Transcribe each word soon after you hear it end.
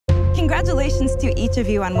Congratulations to each of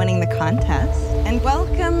you on winning the contest. And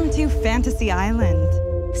welcome to Fantasy Island.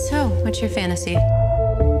 So, what's your fantasy?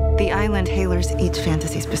 The island tailors each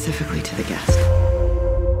fantasy specifically to the guest.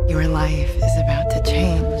 Your life is about to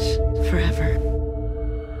change forever.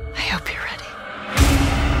 I hope you're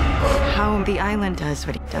ready. How the island does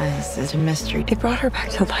what it does is a mystery. They brought her back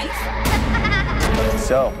to life.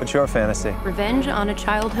 So, what's your fantasy? Revenge on a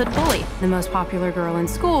childhood bully. The most popular girl in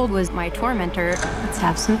school was my tormentor. Let's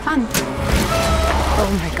have some fun.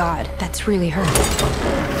 Oh my god, that's really her.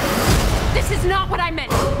 This is not what I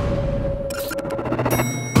meant!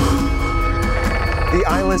 The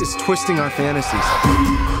island is twisting our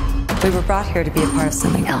fantasies. We were brought here to be a part of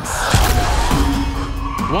something else.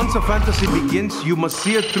 Once a fantasy begins, you must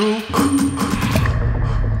see it through